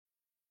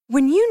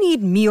When you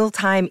need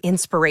mealtime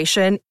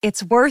inspiration,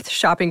 it's worth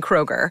shopping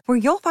Kroger, where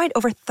you'll find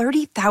over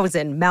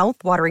 30,000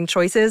 mouth-watering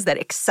choices that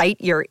excite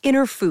your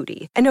inner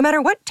foodie. And no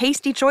matter what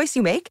tasty choice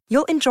you make,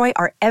 you'll enjoy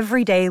our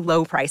everyday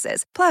low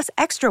prices, plus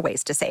extra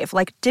ways to save,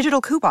 like digital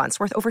coupons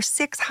worth over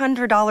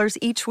 $600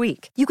 each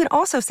week. You can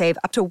also save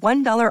up to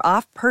 $1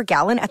 off per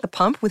gallon at the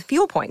pump with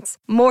fuel points.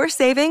 More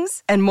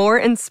savings and more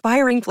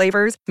inspiring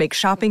flavors make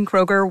shopping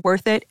Kroger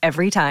worth it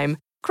every time.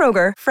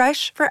 Kroger,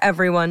 fresh for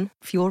everyone.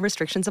 Fuel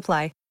restrictions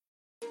apply.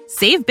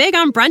 Save big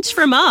on brunch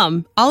for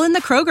mom, all in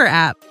the Kroger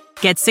app.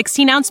 Get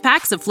 16-ounce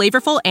packs of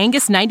flavorful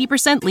Angus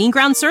 90% lean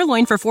ground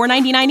sirloin for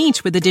 $4.99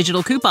 each with a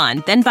digital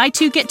coupon. Then buy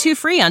 2, get 2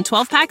 free on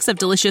 12 packs of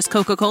delicious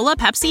Coca-Cola,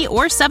 Pepsi,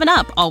 or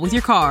 7-Up, all with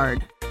your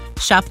card.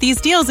 Shop these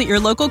deals at your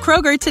local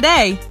Kroger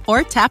today,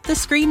 or tap the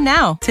screen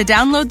now to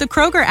download the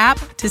Kroger app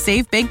to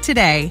save big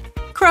today.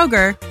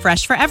 Kroger,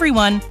 fresh for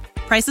everyone.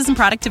 Prices and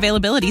product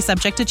availability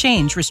subject to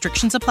change.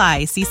 Restrictions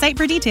apply. See site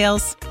for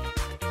details.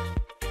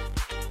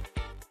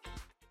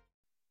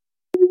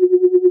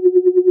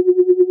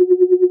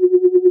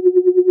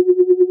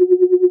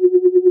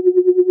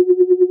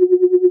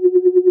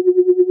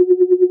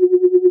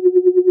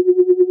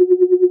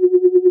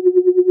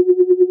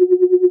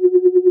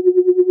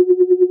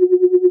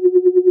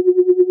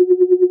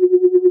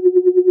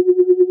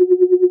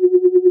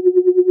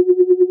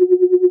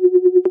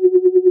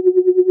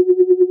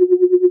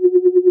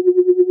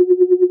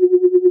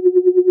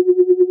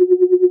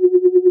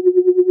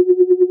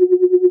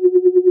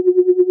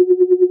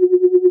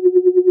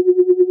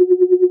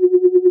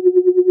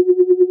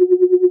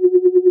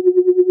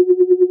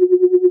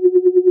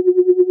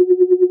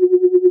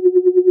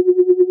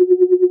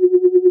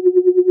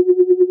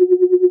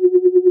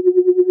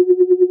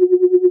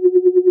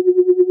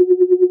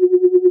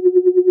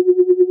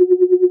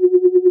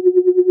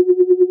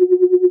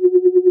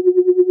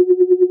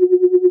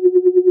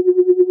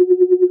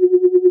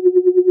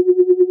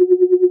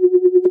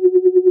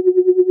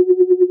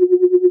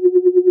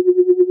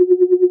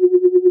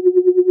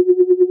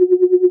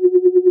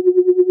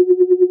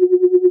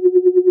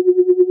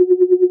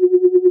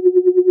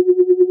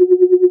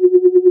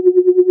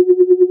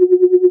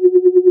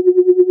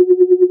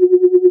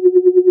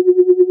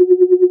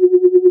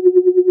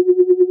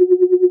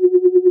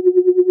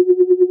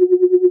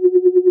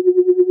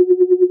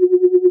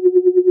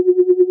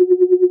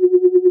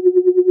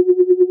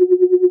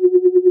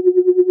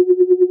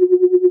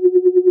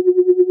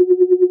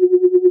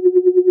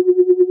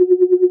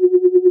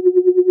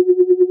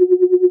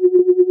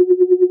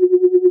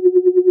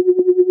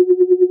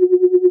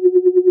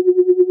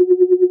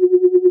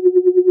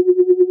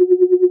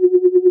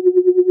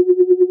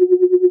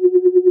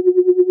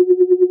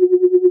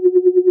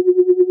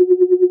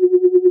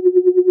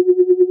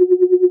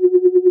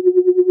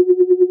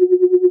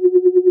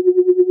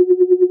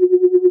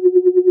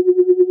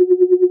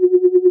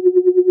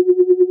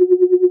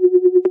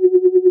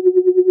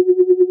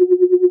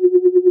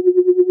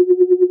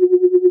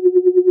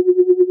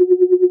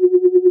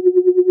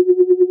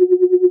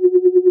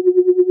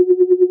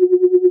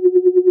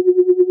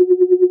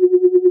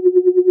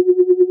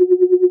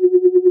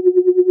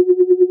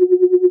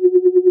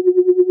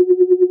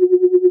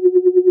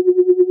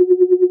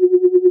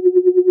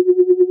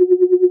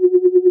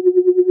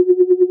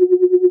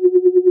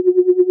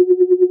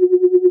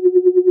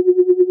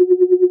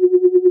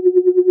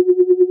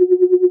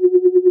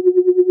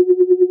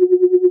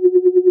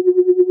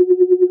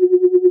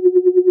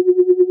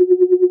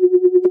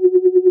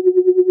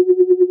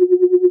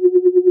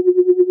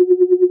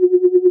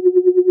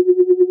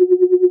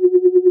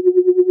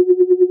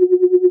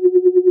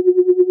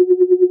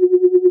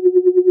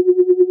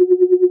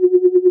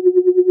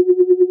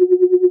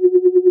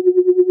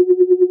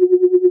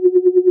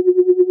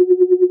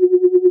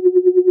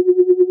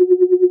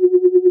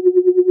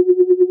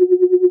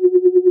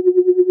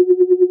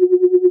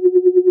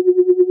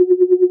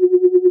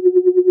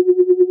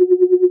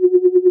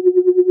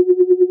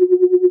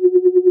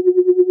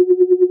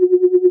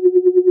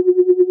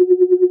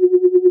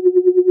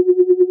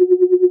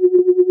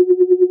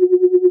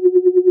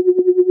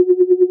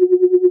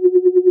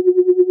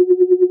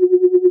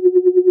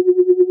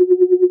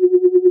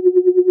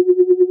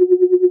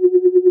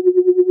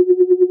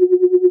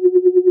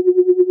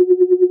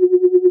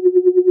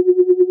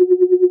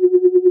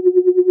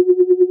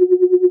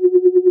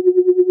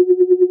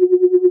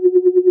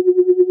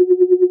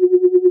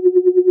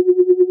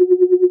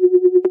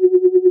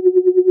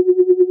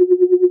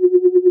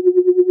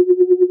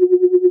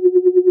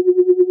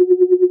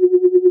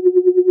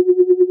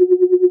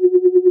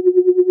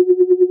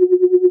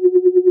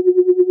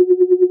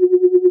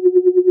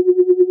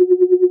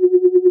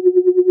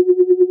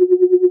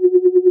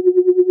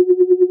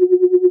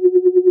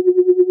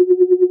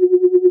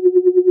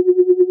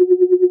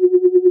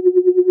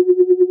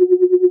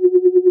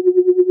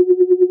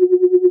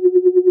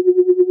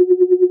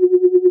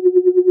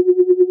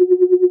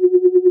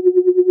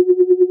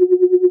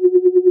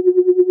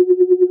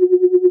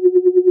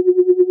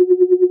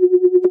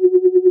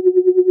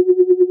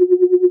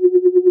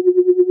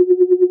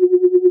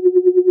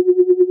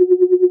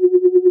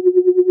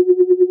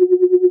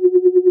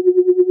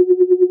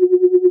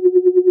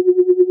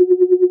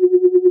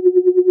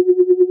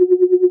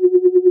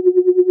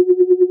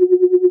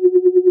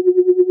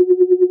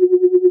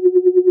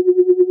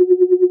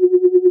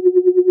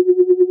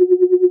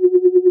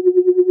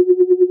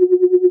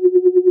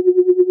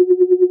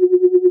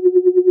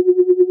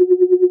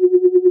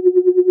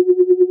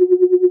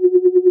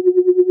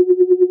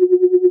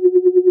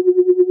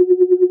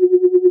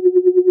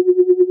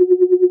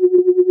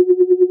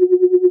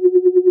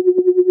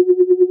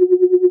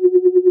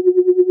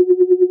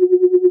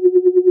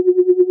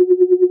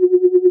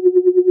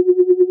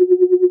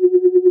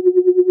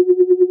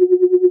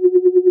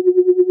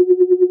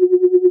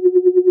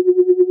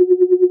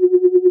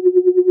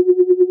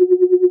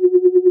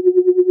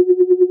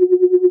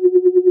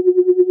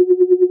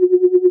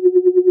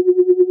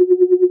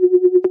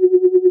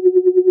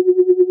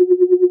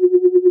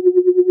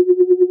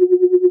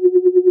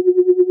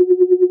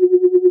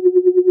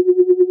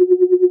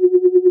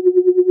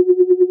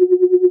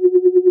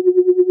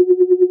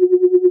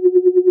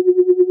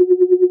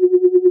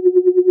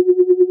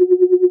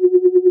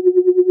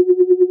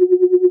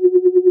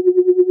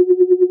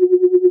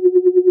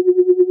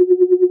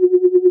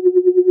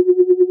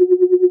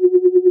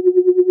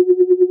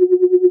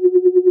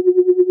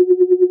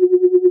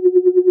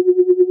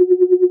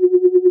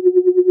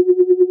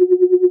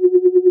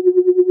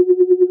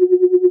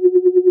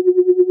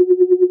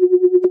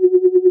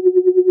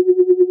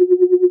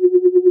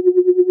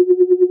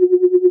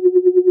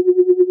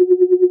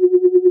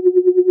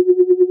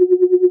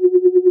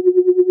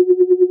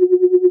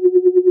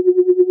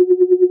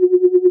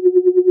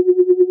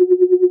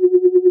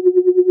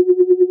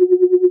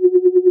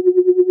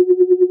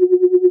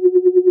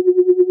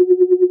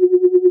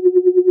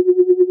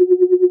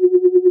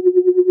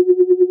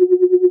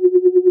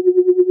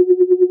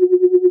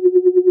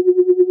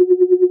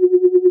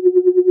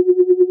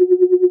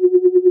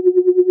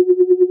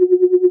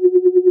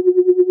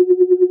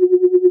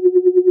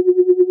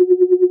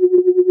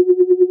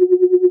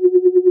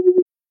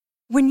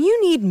 When you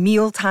need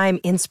mealtime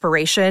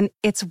inspiration,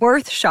 it's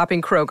worth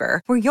shopping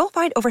Kroger, where you'll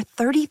find over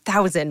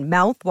 30,000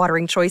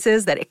 mouth-watering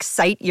choices that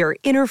excite your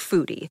inner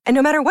foodie. And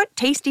no matter what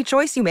tasty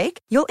choice you make,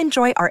 you'll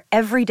enjoy our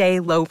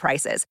everyday low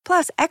prices,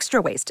 plus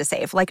extra ways to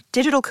save, like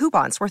digital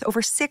coupons worth over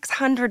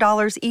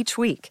 $600 each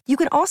week. You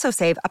can also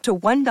save up to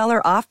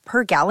 $1 off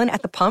per gallon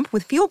at the pump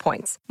with fuel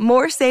points.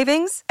 More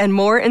savings and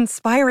more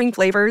inspiring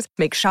flavors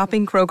make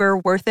shopping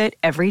Kroger worth it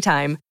every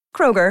time.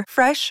 Kroger,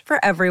 fresh for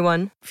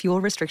everyone.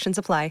 Fuel restrictions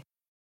apply.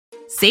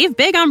 Save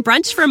big on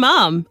brunch for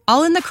mom,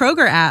 all in the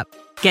Kroger app.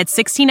 Get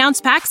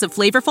 16-ounce packs of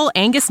flavorful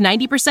Angus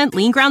 90%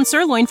 lean ground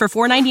sirloin for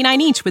 $4.99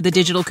 each with a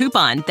digital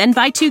coupon. Then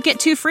buy 2, get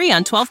 2 free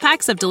on 12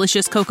 packs of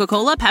delicious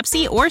Coca-Cola,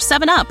 Pepsi, or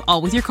 7-Up,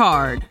 all with your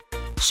card.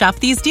 Shop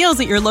these deals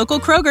at your local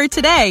Kroger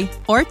today,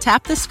 or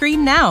tap the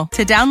screen now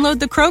to download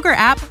the Kroger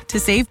app to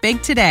save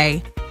big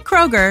today.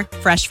 Kroger,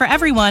 fresh for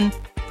everyone.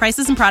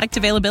 Prices and product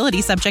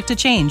availability subject to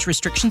change.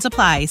 Restrictions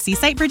apply. See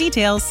site for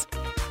details.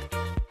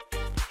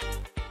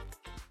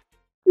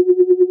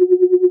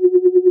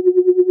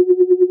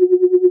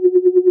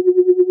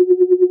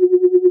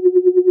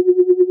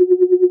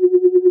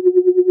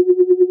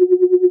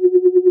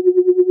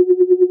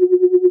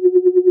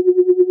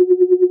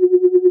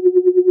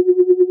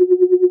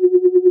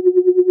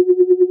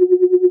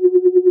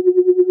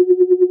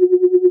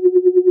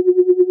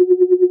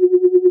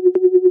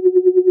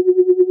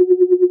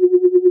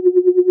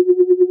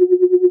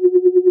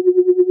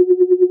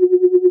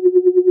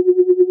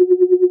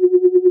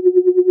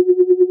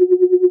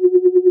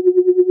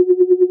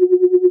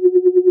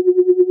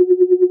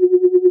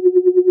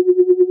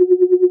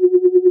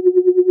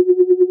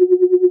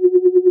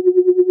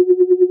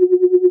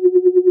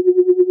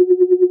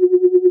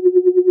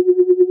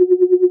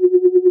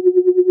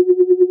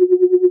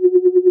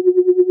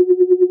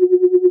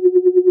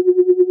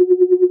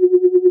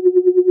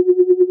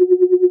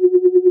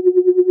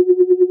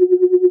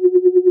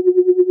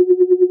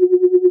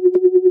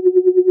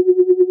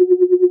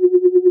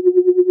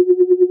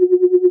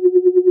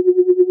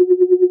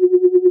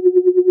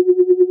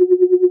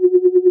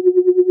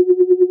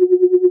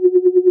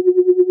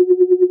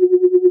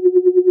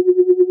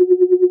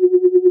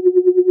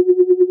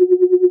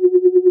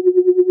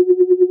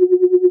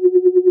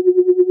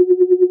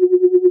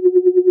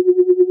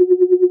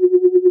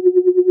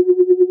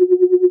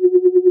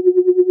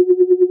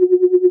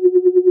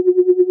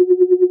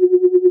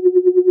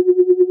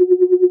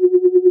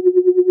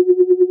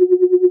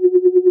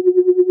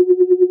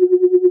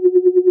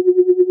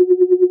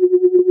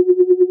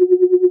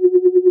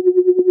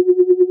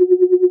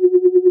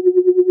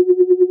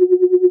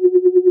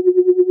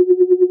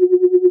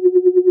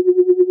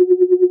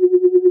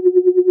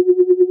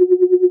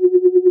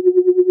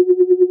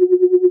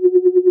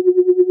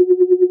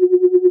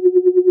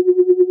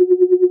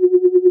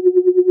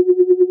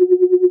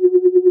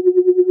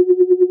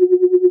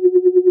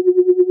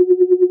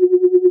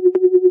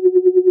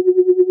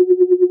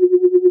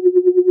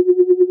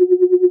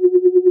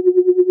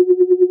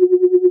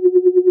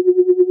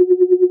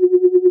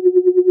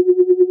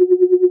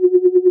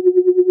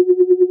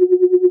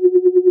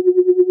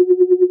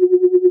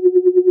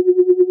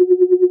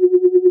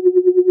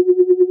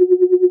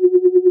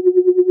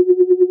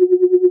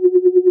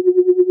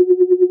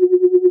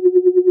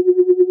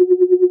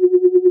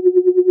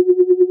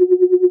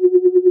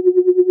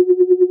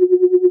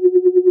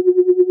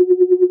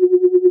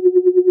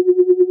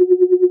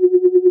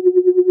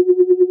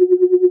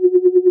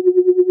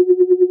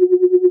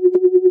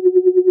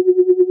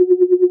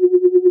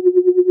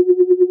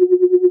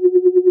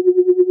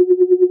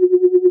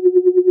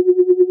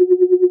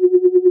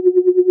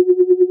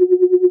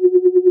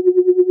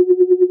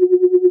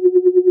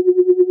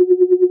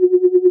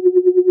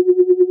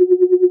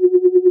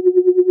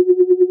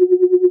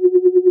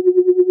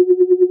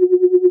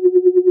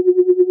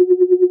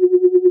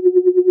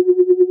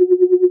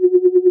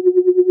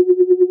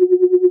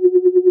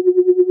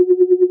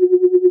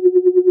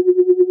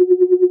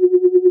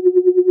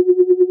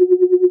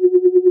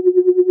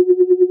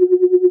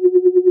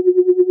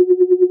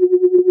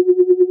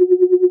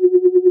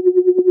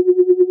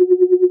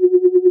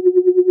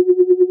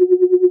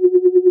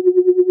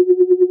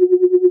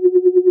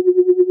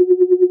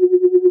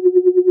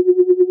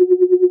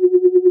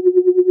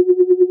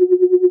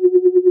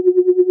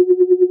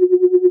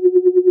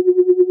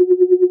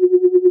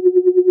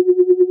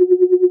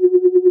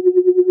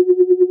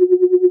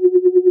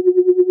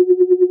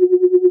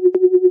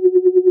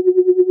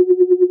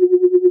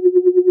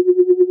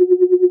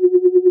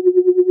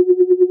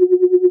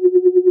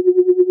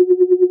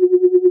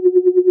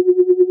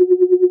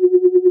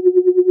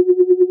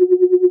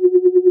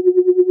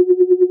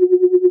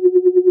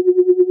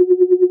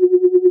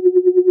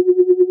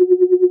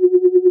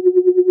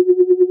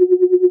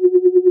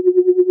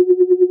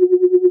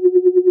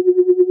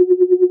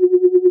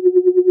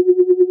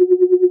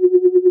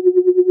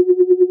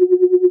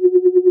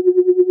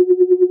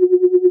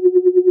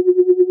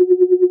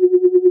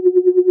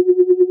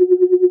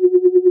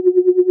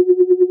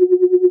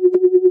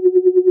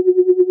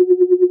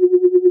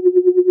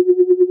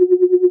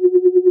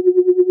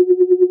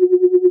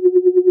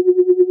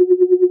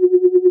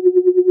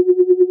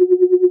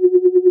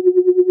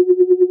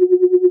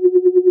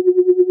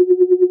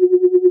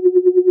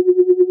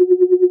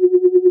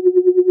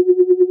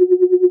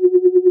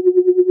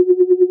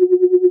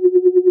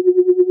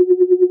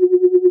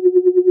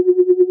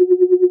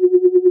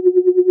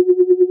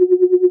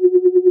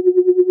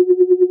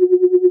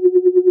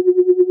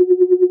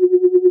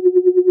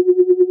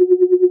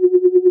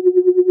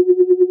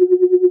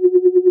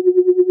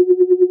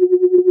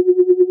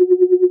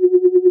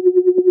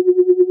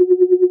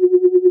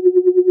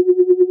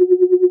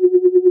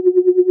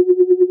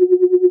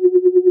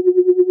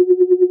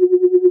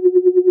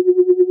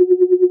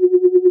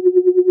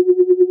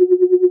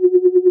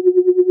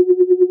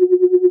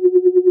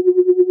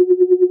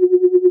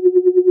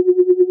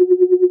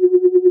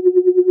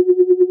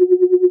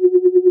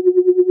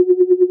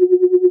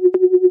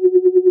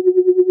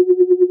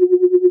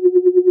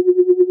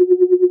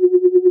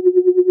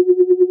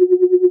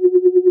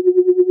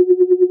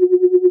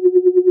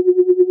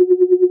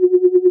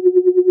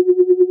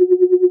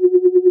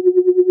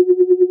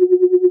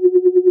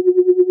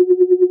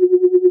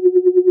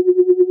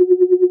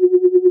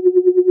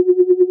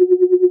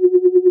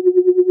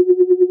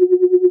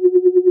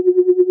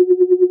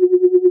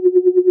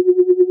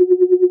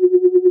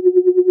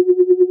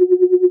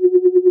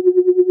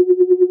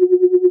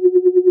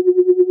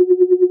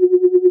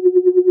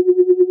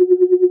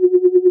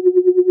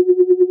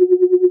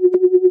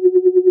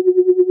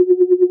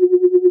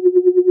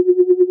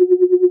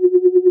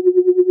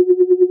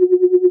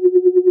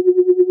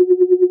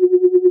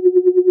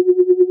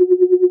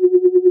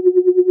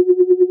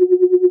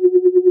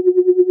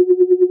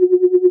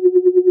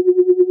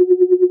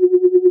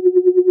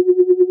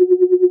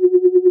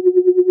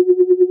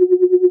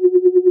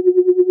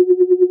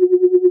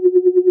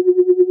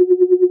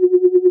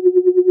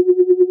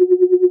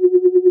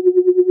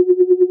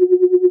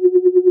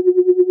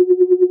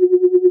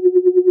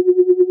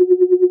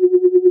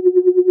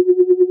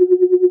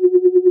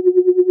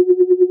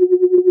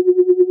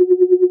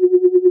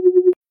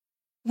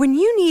 When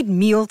you need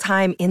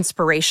mealtime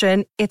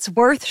inspiration, it's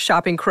worth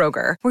shopping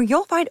Kroger, where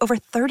you'll find over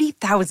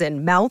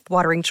 30,000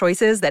 mouth-watering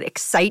choices that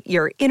excite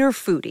your inner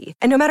foodie.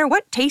 And no matter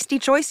what tasty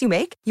choice you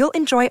make, you'll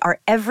enjoy our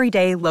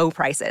everyday low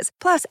prices,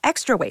 plus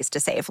extra ways to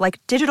save,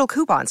 like digital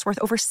coupons worth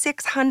over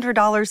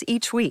 $600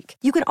 each week.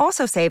 You can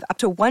also save up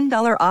to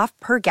 $1 off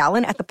per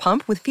gallon at the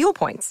pump with fuel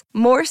points.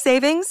 More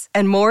savings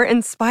and more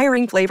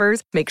inspiring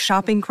flavors make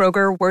shopping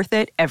Kroger worth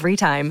it every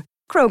time.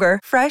 Kroger,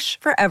 fresh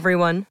for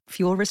everyone.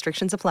 Fuel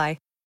restrictions apply.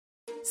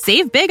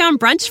 Save big on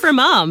brunch for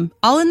mom,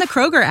 all in the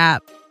Kroger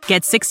app.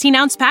 Get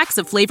 16-ounce packs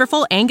of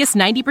flavorful Angus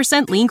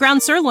 90% lean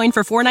ground sirloin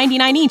for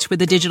 $4.99 each with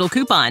a digital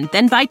coupon.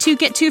 Then buy 2,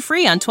 get 2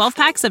 free on 12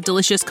 packs of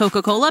delicious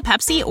Coca-Cola,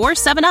 Pepsi, or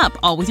 7-Up,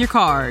 all with your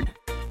card.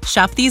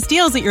 Shop these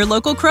deals at your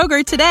local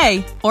Kroger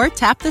today, or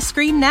tap the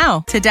screen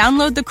now to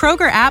download the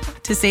Kroger app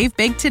to save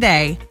big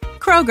today.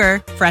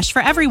 Kroger, fresh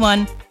for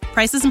everyone.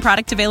 Prices and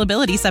product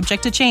availability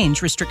subject to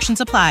change. Restrictions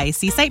apply.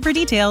 See site for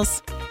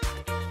details.